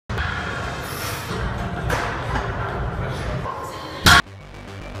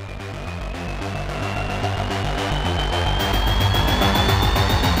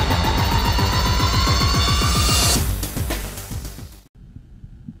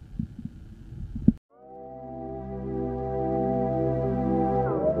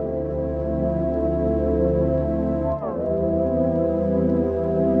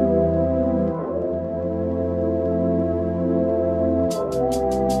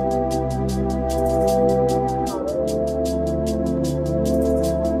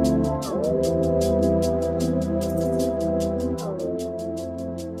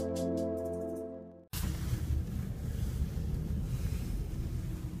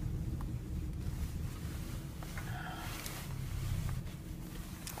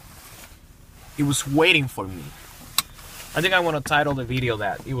It was waiting for me. I think I want to title the video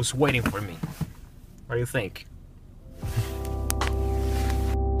that. It was waiting for me. What do you think?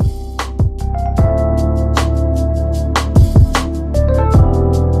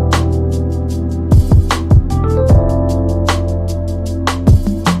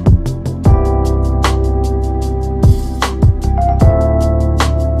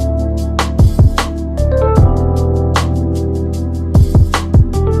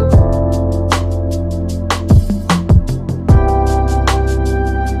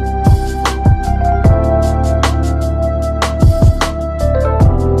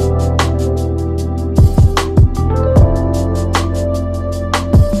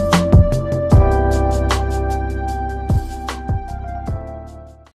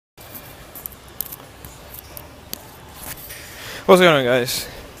 What's going on, guys?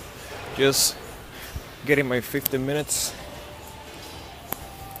 Just getting my 15 minutes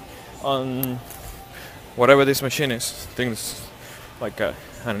on whatever this machine is. I think it's like an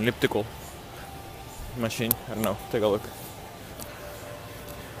elliptical machine. I don't know, take a look.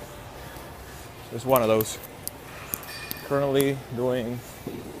 It's one of those. Currently doing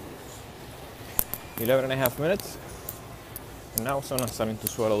 11.5 minutes, and now I'm starting to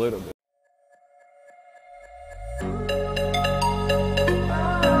sweat a little bit.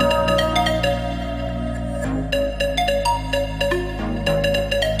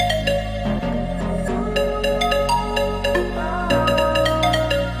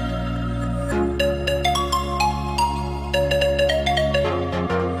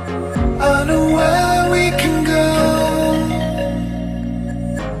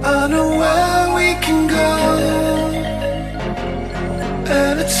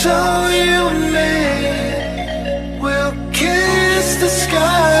 So you and me will kiss the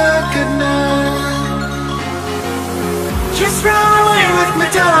sky goodnight. Just run away with me,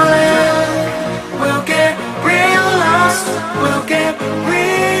 darling. We'll get real lost. We'll get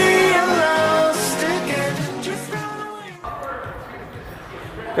real lost again. Just run away.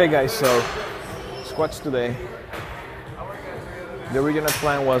 Okay, guys, so squats today. The original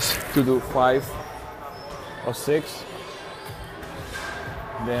plan was to do 5 or 6.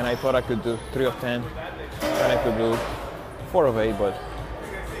 Then I thought I could do 3 of 10, then I could do 4 of 8, but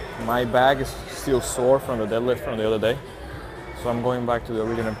my back is still sore from the deadlift from the other day. So I'm going back to the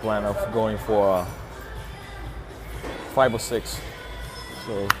original plan of going for 5 or 6.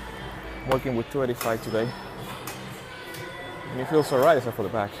 So I'm working with 285 today. And it feels alright except for the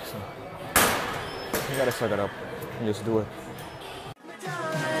back. So you gotta suck it up and just do it.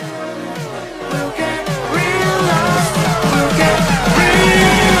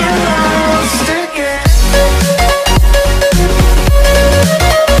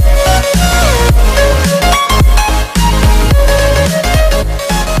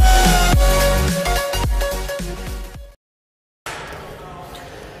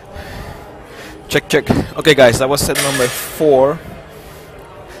 Check. Okay, guys, that was set number 4.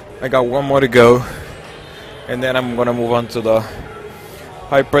 I got 1 more to go, and then I'm gonna move on to the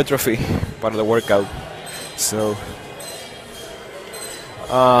hypertrophy part of the workout. So,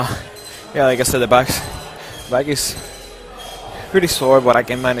 yeah, like I said, the back is pretty sore, but I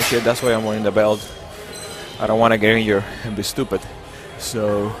can manage it. That's why I'm wearing the belt. I don't want to get injured and be stupid.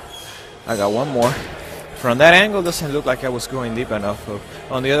 So, I got 1 more. From that angle, doesn't look like I was going deep enough.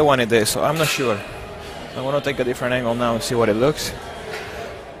 On the other one, it is. So I'm not sure. I'm gonna take a different angle now and see what it looks,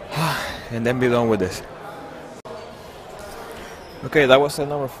 and then be done with this. Okay, that was set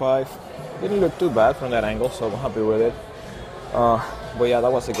number 5. Didn't look too bad from that angle, so I'm happy with it. But yeah,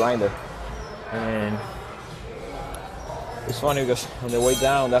 that was a grinder. And it's funny because on the way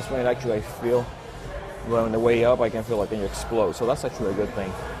down, that's when I feel. But on the way up, I can feel like I can explode. So that's actually a good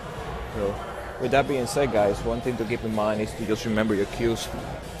thing. So, with that being said, guys, one thing to keep in mind is to just remember your cues,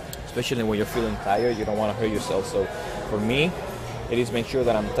 especially when you're feeling tired. You don't want to hurt yourself. So for me, it is make sure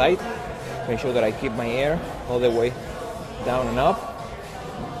that I'm tight, make sure that I keep my air all the way down and up,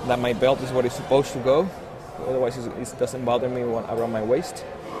 that my belt is what it's supposed to go, otherwise it doesn't bother me around my waist,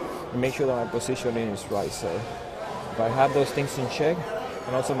 and make sure that my positioning is right. So if I have those things in check,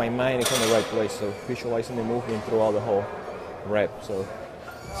 and also my mind is in the right place, so visualizing the movement throughout the whole rep. So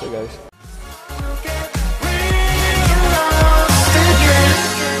guys.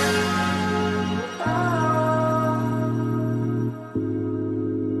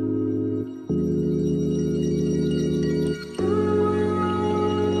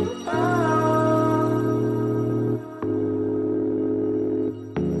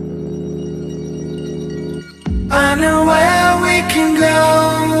 I know where we can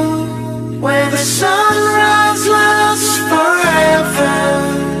go, where the sunrise lasts forever.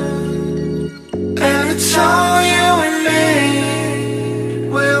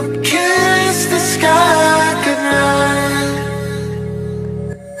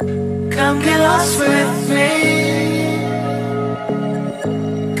 Come get lost with me.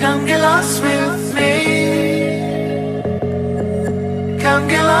 Come get lost with me. Come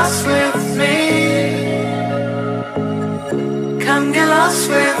get lost with me. Come get lost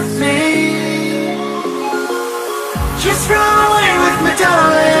with me. Just run away with me,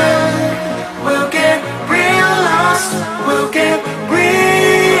 darling. We'll get real lost. We'll get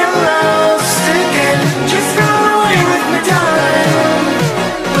real lost again. Just run away with me, darling.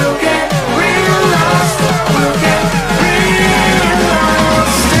 We'll get real lost. We'll get real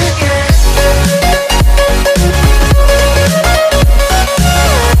lost again.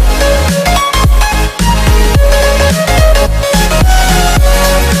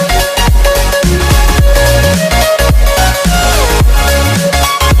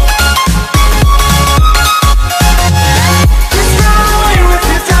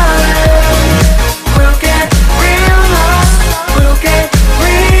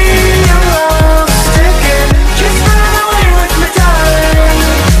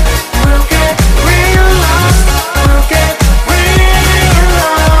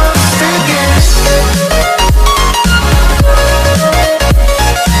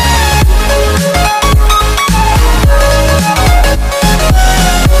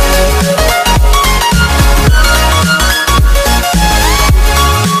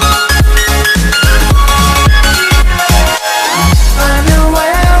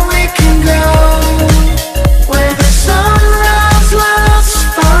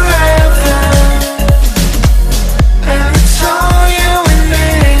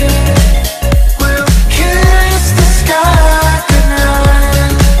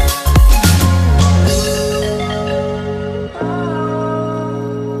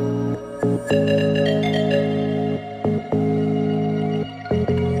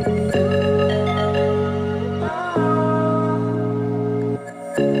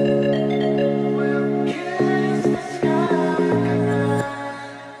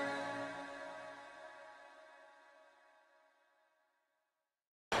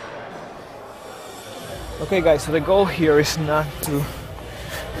 Okay guys, so the goal here is not to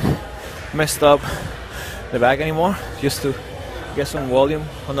mess up the back anymore, just to get some volume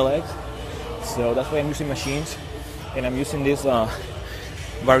on the legs. So that's why I'm using machines, and I'm using this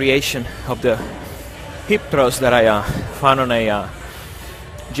variation of the hip thrust that I found on a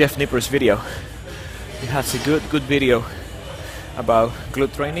Jeff Nipper's video. He has a good video about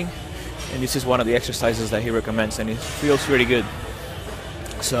glute training, and this is one of the exercises that he recommends, and it feels really good.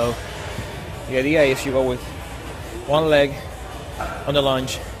 So the idea is you go with one leg on the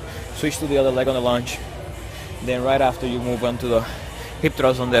lunge, switch to the other leg on the lunge, then right after you move on to the hip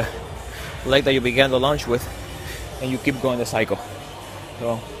thrust on the leg that you began the lunge with, and you keep going the cycle.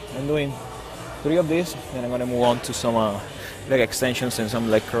 So I'm doing 3 of these, and I'm going to move on to some leg extensions and some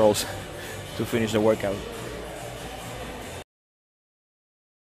leg curls to finish the workout.